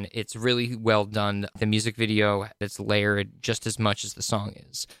layered, and it's really well done. The music video, it's layered just as much as the song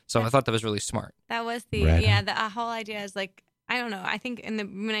is. So I thought that was really smart. That was the Right. the whole idea is like, I don't know. I think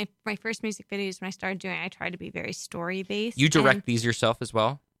my first music videos when I started doing it, I tried to be very story based. You direct these yourself as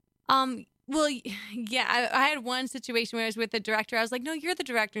well? Well, yeah, I had one situation where I was with the director. I was like, "No, you're the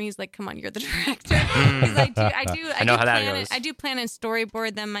director," and he's like, "Come on, you're the director." Because I know do how that plan goes. I do plan and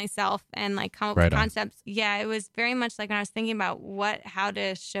storyboard them myself and like come up Right with on. concepts. Yeah, it was very much like when I was thinking about how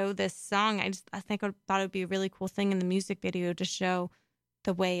to show this song. I thought it would be a really cool thing in the music video to show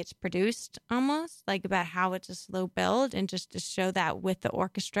the way it's produced, almost like about how it's a slow build, and just to show that with the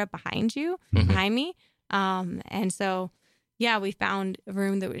orchestra behind you, behind me. And so, yeah, we found a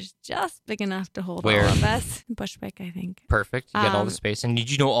room that was just big enough to hold Where? all of us. Bushwick, I think. Perfect. You got all the Um, space. And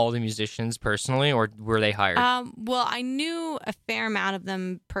did you know all the musicians personally, or were they hired? Well, I knew a fair amount of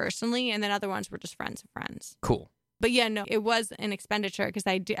them personally, and then other ones were just friends of friends. Cool. But yeah, no, it was an expenditure because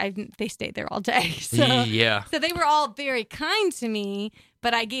they stayed there all day. So, Yeah. so they were all very kind to me,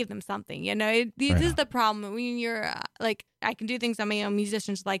 but I gave them something. You know, this Right is on. the problem when you're like, I can do things on my own.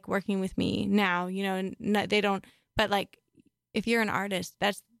 Musicians like working with me now, you know, and they don't. But like, if you're an artist,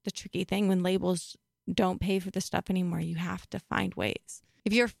 that's the tricky thing when labels don't pay for the stuff anymore. You have to find ways.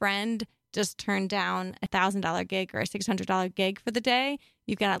 If your friend just turned down $1,000 gig or a $600 gig for the day,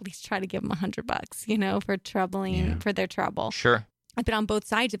 you got to at least try to give them $100, you know, for for their trouble. Sure. I've been on both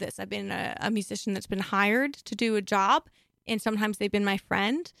sides of this. I've been a musician that's been hired to do a job, and sometimes they've been my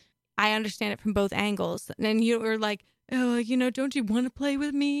friend. I understand it from both angles. And then you were like, oh, you know, don't you want to play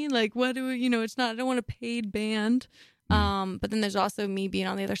with me? Like, what do you know? It's not. I don't want a paid band. But then there's also me being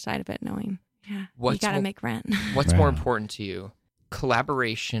on the other side of it, knowing, you What's got to more- make rent. What's Right more on. important to you?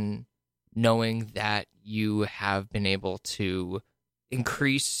 Collaboration, knowing that you have been able to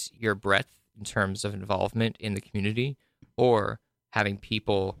increase your breadth in terms of involvement in the community, or having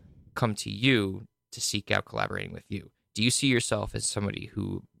people come to you to seek out collaborating with you? Do you see yourself as somebody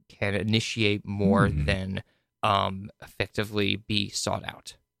who can initiate more than effectively be sought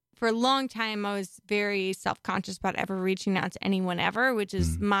out? For a long time, I was very self-conscious about ever reaching out to anyone ever, which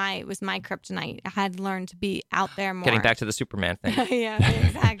is my kryptonite. I had learned to be out there more. Getting back to the Superman thing. Yeah,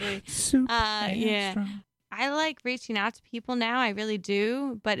 exactly. Super yeah. strong. I like reaching out to people now. I really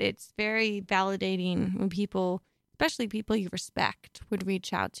do. But it's very validating when people, especially people you respect, would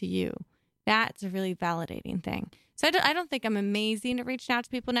reach out to you. That's a really validating thing. So I don't think I'm amazing at reaching out to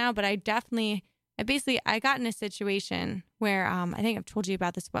people now, but I got in a situation where I think I've told you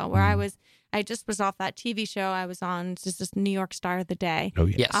about this where I just was off that TV show I was on, just this New York Star of the Day. Oh,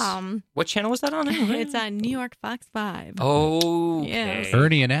 yeah. Yes. What channel was that on? It's on New York Fox 5. Oh, Yes.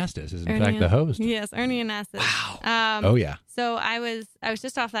 Ernie Anastas is, in fact, the host. Yes, Ernie Anastas. Wow. Oh, yeah. So I was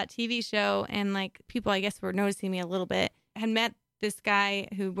just off that TV show, and like people, I guess, were noticing me a little bit. I had met this guy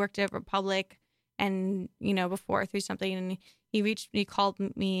who worked at Republic, and before through something, and he called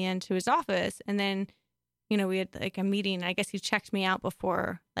me into his office, and then we had like a meeting. I guess he checked me out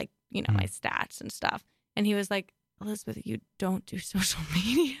before, like my stats and stuff, and he was like, Elizabeth, you don't do social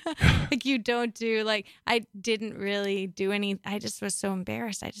media. Like you don't do I didn't really do any. I just was so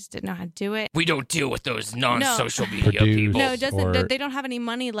embarrassed. I just didn't know how to do it. We don't deal with those non-social media Produce. people. No, it doesn't. Or- They don't have any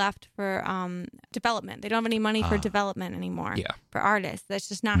money left for development. They don't have any money for development anymore. Yeah. For artists, that's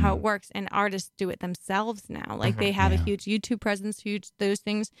just not how it works. And artists do it themselves now. Like they have a huge YouTube presence, huge those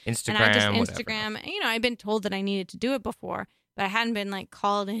things. Instagram, and I just whatever. Instagram. I've been told that I needed to do it before, but I hadn't been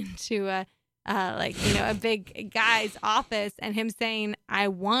called into a big guy's office and him saying, I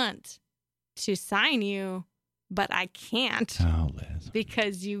want to sign you, but I can't Oh, Liz.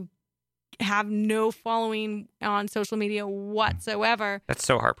 because you have no following on social media whatsoever. That's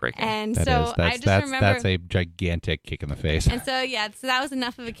so heartbreaking. And That so is. I just remember. That's a gigantic kick in the face. And so, so that was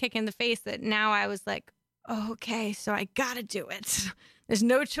enough of a kick in the face that now I was like, oh, okay, so I got to do it. There's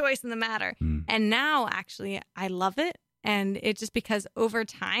no choice in the matter. And now actually I love it. And it's just because over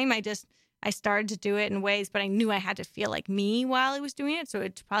time I started to do it in ways, but I knew I had to feel like me while I was doing it. So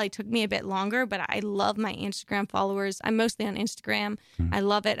it probably took me a bit longer, but I love my Instagram followers. I'm mostly on Instagram. I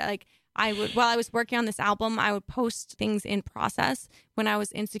love it. While I was working on this album, I would post things in process. When I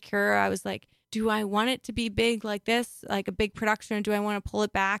was insecure, I was like, do I want it to be big like this, like a big production, or do I want to pull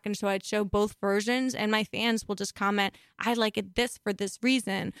it back? And so I'd show both versions, and my fans will just comment, I like it this for this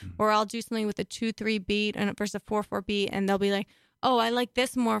reason. Or I'll do something with a 2/3 beat and versus a 4/4 beat, and they'll be like, oh, I like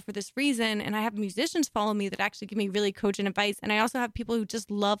this more for this reason. And I have musicians follow me that actually give me really cogent advice. And I also have people who just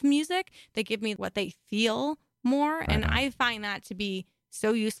love music. They give me what they feel more. Right and on. I find that to be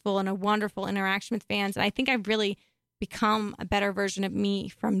so useful and a wonderful interaction with fans. And I think I've really become a better version of me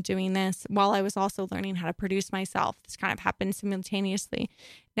from doing this while I was also learning how to produce myself. This kind of happened simultaneously.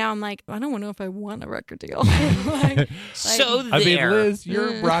 Now I'm like, I don't know if I want a record deal. So I mean, there. Liz,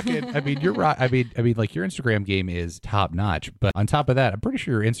 you're rocking. I mean, you're right. I mean, like your Instagram game is top notch. But on top of that, I'm pretty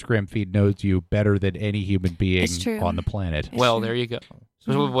sure your Instagram feed knows you better than any human being It's true. on the planet. It's Well, true. there you go.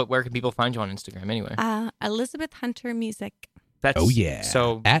 So where can people find you on Instagram anyway? Elizabeth Hunter Music. That's, Oh, yeah.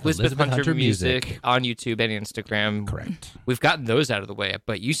 So At Elizabeth Hunter, Hunter Music Music. on YouTube and Instagram. Correct. We've gotten those out of the way,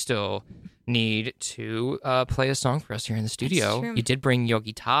 but you still need to play a song for us here in the studio. true. You did bring your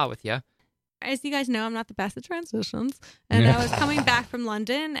guitar with you. As you guys know, I'm not the best at transitions. And I was coming back from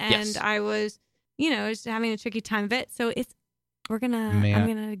London and Yes. I was, just having a tricky time of it. So I'm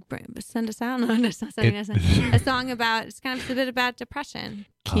going to send us out. No, it's not sending us a song about, it's kind of a bit about depression.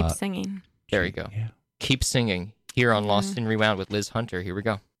 Keep singing. There you go. Yeah. Keep singing here on Lost and Rewound with Liz Hunter. Here we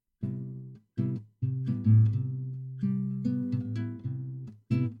go.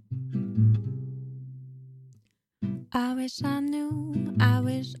 I wish I knew, I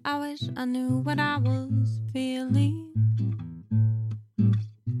wish I knew what I was feeling.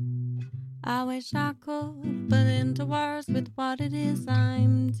 I wish I could put into words with what it is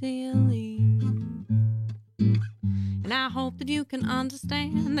I'm dealing. And I hope that you can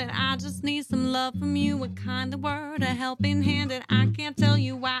understand that I just need some love from you, a kind of word, a helping hand. And I can't tell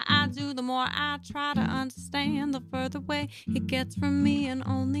you why I do. The more I try to understand, the further away it gets from me. And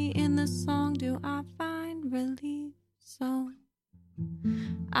only in this song do I find relief. So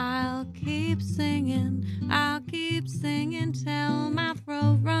I'll keep singing till my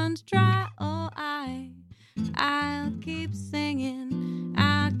throat runs dry. Oh, I'll keep singing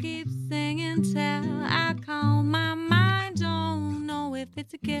till I calm my mind. Don't know if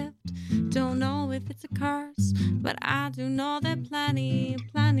it's a gift, don't know if it's a curse, but I do know that plenty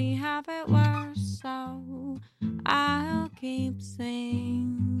have it worse. So I'll keep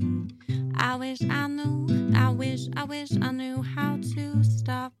singing. I wish I knew, I wish I knew how to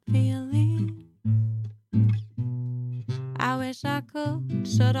stop feeling. I wish I could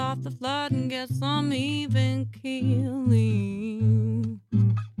shut off the flood and get some even keeling.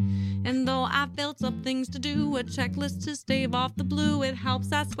 And though I've built up things to do, a checklist to stave off the blue, it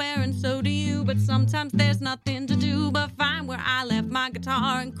helps, I swear, and so do you. But sometimes there's nothing to do but find where I left my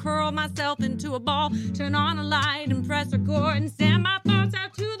guitar and curl myself into a ball, turn on a light and press record and send my thoughts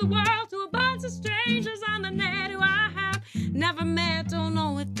out to the world, to a bunch of strangers on the net who I have never met. Don't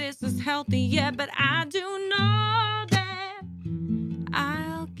know if this is healthy yet, but I do know that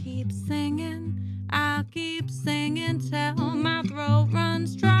I'll keep singing till my throat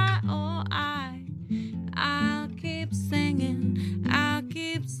runs dry. Oh, I'll keep singing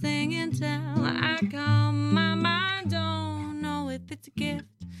till I calm my mind. Don't know if it's a gift,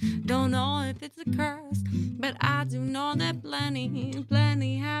 don't know if it's a curse, but I do know that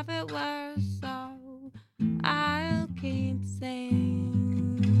plenty have it worse. So I'll keep singing.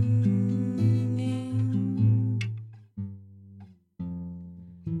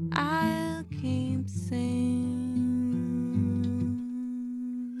 I'll keep singing.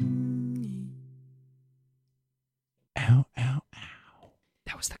 Ow, ow, ow.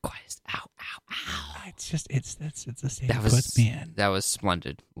 That was the quietest. Ow, ow, ow. It's the same. That puts me in. That was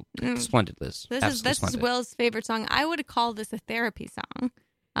splendid. Mm. Splendid, Liz. This Absolutely is splendid. Will's favorite song. I would call this a therapy song.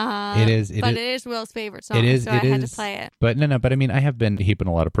 It is, but it is Will's favorite song. It is. So it I had is. to play it. But no. But I mean, I have been heaping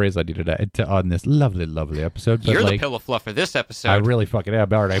a lot of praise on you today on this lovely episode. But You're like, the pillow fluffer this episode. I really fucking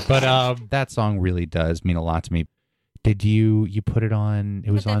am, aren't I? But that song really does mean a lot to me. Did you put it on?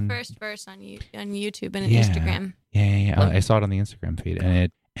 It was Put on the first verse on YouTube and Yeah. Instagram. Yeah. I saw it on the Instagram feed,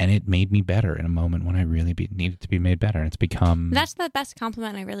 and it made me better in a moment when I really needed to be made better. And it's become That's the best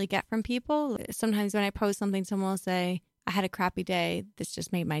compliment I really get from people. Sometimes when I post something, someone will say, I had a crappy day. This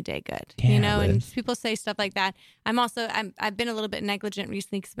just made my day good. Yeah, And Liz. people say stuff like that. I've been a little bit negligent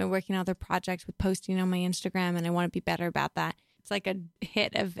recently because I've been working on other projects with posting on my Instagram, and I want to be better about that. It's like a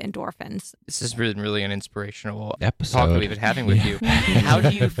hit of endorphins. This has been really an inspirational episode talk that we've been having with Yeah. you. How do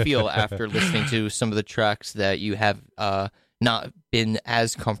you feel after listening to some of the tracks that you have not been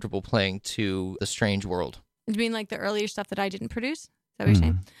as comfortable playing to The Strange World? You mean like the earlier stuff that I didn't produce? Is that what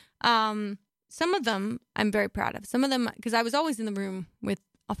you're saying? Some of them I'm very proud of. Some of them, because I was always in the room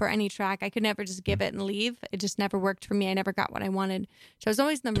for any track. I could never just give it and leave. It just never worked for me. I never got what I wanted. So I was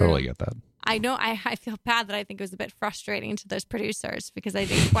always in the totally room. get that. I know I feel bad that I think it was a bit frustrating to those producers because I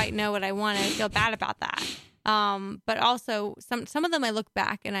didn't quite know what I wanted. I feel bad about that. But also some of them I look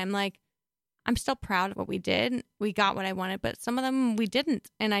back and I'm like, I'm still proud of what we did. We got what I wanted, but some of them we didn't.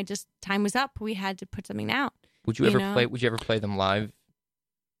 And time was up. We had to put something out. Would you ever play them live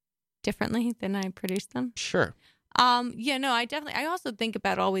differently than I produced them? Sure. I also think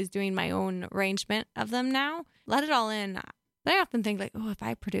about always doing my own arrangement of them now. Let It All In. But I often think like, oh, if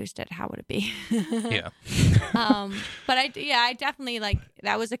I produced it, how would it be? Yeah. But I definitely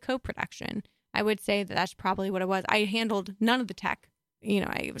that was a co-production. I would say that's probably what it was. I handled none of the tech.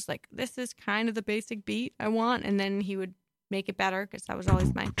 I was like, this is kind of the basic beat I want. And then he would make it better because that was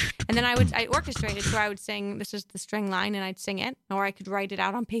always mine. And then I orchestrated, so I would sing, this is the string line, and I'd sing it. Or I could write it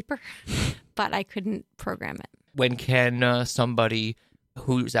out on paper, but I couldn't program it. When can somebody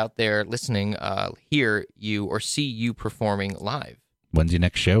who's out there listening hear you or see you performing live? When's your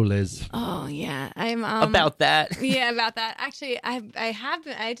next show, Liz? Oh yeah, I'm about that. Yeah, about that. Actually,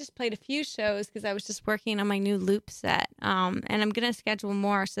 I just played a few shows because I was just working on my new loop set. And I'm gonna schedule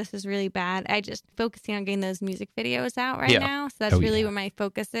more. So this is really bad. I just focusing on getting those music videos out right now. So that's really where my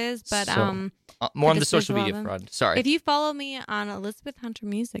focus is. But more on the social media front. Sorry. If you follow me on Elizabeth Hunter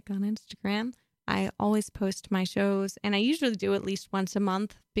Music on Instagram, I always post my shows, and I usually do at least once a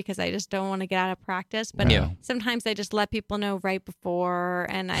month because I just don't want to get out of practice. But sometimes I just let people know right before,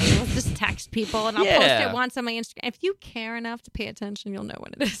 and I will just text people, and I'll post it once on my Instagram. If you care enough to pay attention, you'll know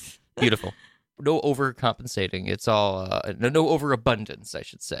when it is. Beautiful. No overcompensating. It's all no overabundance, I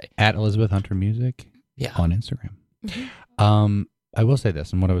should say. At Elizabeth Hunter Music on Instagram. Mm-hmm. I will say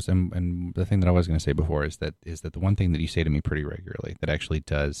this, and and the thing that I was going to say before is that the one thing that you say to me pretty regularly that actually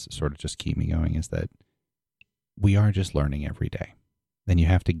does sort of just keep me going is that we are just learning every day. Then you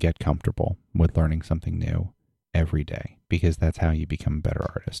have to get comfortable with learning something new every day because that's how you become a better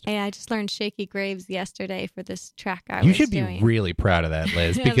artist. Yeah, I just learned Shaky Graves yesterday for this track I you was should doing. be really proud of that,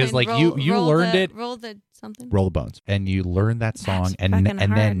 Liz, because you learned it. Roll the something. Roll the Bones. And you learned that song and hard, then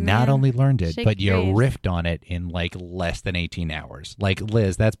man. not only learned it, Shaky but you Graves. riffed on it in less than 18 hours.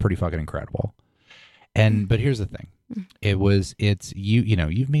 Liz, that's pretty fucking incredible. And but here's the thing.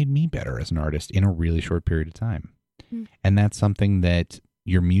 You've made me better as an artist in a really short period of time. And that's something that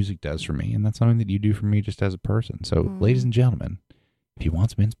your music does for me, and that's something that you do for me just as a person. So, ladies and gentlemen, if you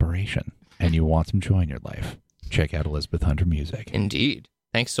want some inspiration and you want some joy in your life, check out Elizabeth Hunter Music. Indeed.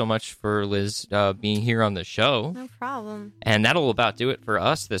 Thanks so much for Liz being here on the show. No problem. And that'll about do it for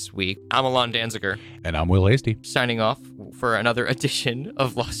us this week. I'm Alon Danziger. And I'm Will Hasty. Signing off for another edition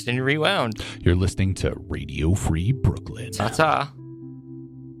of Lost and Rewound. You're listening to Radio Free Brooklyn. Ta-ta.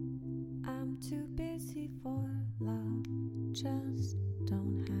 I'm too busy for love, just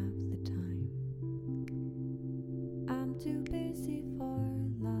don't have the time. I'm too busy for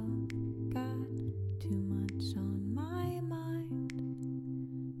love, got too much on my mind.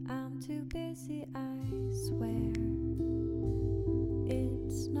 I'm too busy, I swear,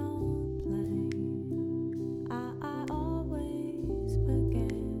 it's no play. I always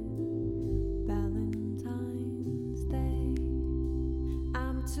forget Valentine's Day.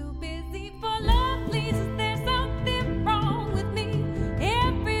 I'm too busy for love, please, is there something wrong with me?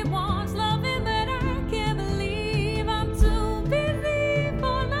 Everyone's loving, but I can't believe I'm too busy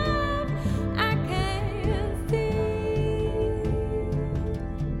for love. I can't see.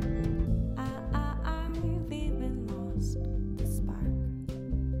 I've even lost the spark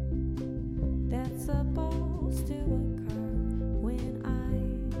that's supposed to occur when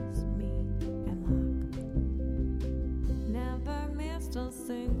eyes meet and lock. Never missed a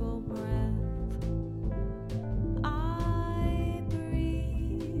single breath. I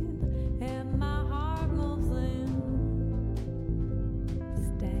breathe and my heart moves in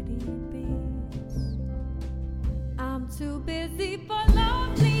steady beats. I'm too busy for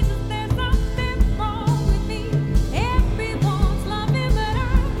love, please, is there something wrong with me? Everyone's loving, but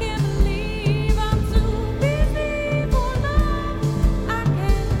I can't believe I'm too busy for love. I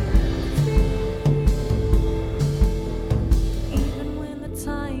can't see. Even when the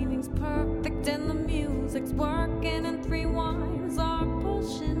timing's perfect and the music's working and three wines are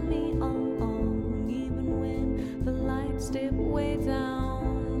pushing me along, even when the lights dip way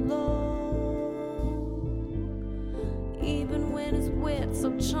down low, even when his wit's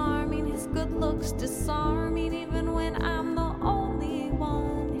so charming, his good looks disarming, even when I'm the only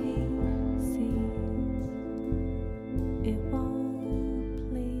one he sees, it won't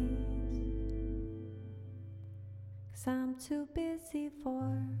please. 'Cause I'm too busy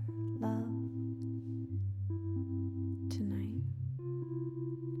for love tonight.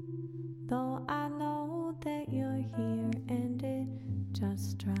 Though I know that you're here and it just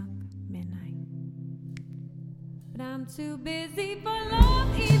struck midnight. But I'm too busy for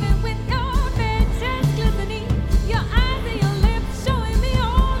love, even with your red just glistening.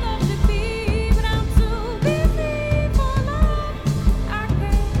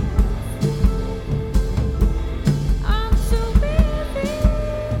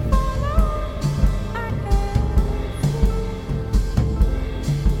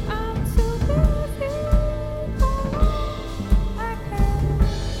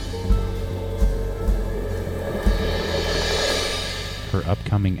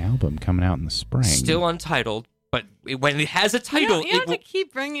 upcoming album coming out in the spring. Still untitled, but when it has a title, You don't have to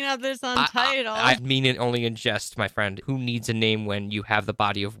keep bringing up this untitled. I mean it only in jest, my friend. Who needs a name when you have the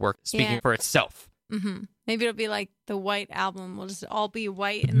body of work speaking for itself? Mm-hmm. Maybe it'll be like the White Album. We'll just all be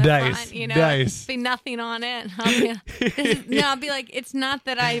white in the front, Nice. Be nothing on it. I'll be like, it's not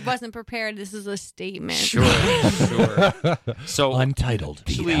that I wasn't prepared. This is a statement. Sure. So Untitled.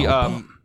 actually,